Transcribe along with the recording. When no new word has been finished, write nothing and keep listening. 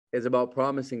It's about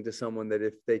promising to someone that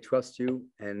if they trust you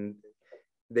and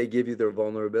they give you their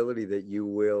vulnerability, that you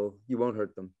won't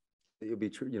hurt them. That you'll be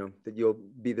true, that you'll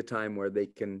be the time where they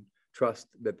can trust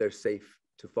that they're safe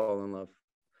to fall in love.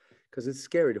 Because it's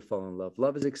scary to fall in love.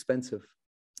 Love is expensive.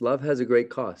 Love has a great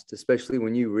cost, especially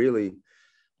when you really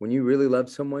love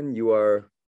someone, you're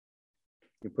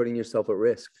putting yourself at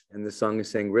risk. And the song is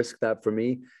saying, risk that for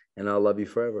me and I'll love you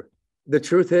forever. The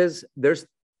truth is, there's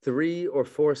 3 or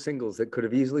 4 singles that could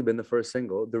have easily been the first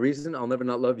single. The reason I'll Never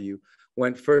Not Love You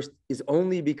went first is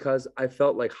only because I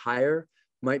felt like Higher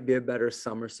might be a better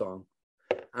summer song.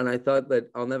 And I thought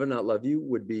that I'll Never Not Love You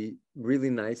would be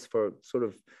really nice for sort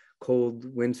of cold,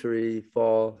 wintry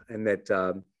fall. And that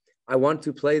I want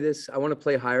to play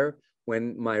Higher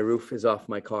when my roof is off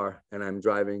my car and I'm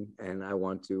driving and I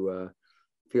want to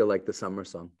feel like the summer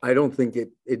song. I don't think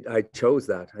I chose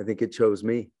that. I think it chose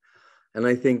me. And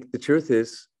I think the truth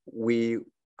is we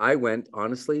all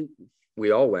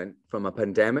went from a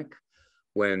pandemic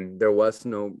when there was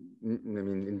no,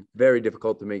 very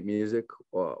difficult to make music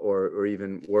or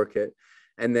even work it.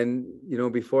 And then,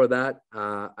 before that,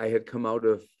 I had come out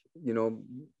of,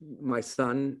 my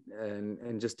son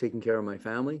and just taking care of my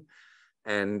family.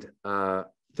 And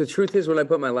the truth is, when I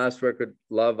put my last record,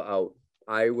 Love, out,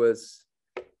 I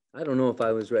don't know if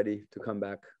I was ready to come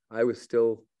back. I was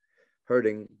still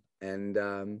hurting. And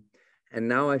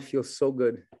now I feel so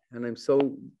good. And I'm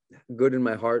so good in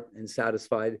my heart and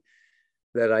satisfied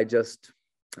that I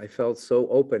felt so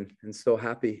open and so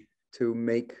happy to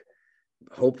make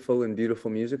hopeful and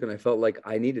beautiful music. And I felt like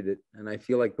I needed it. And I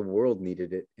feel like the world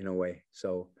needed it in a way.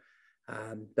 So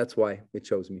that's why it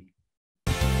chose me.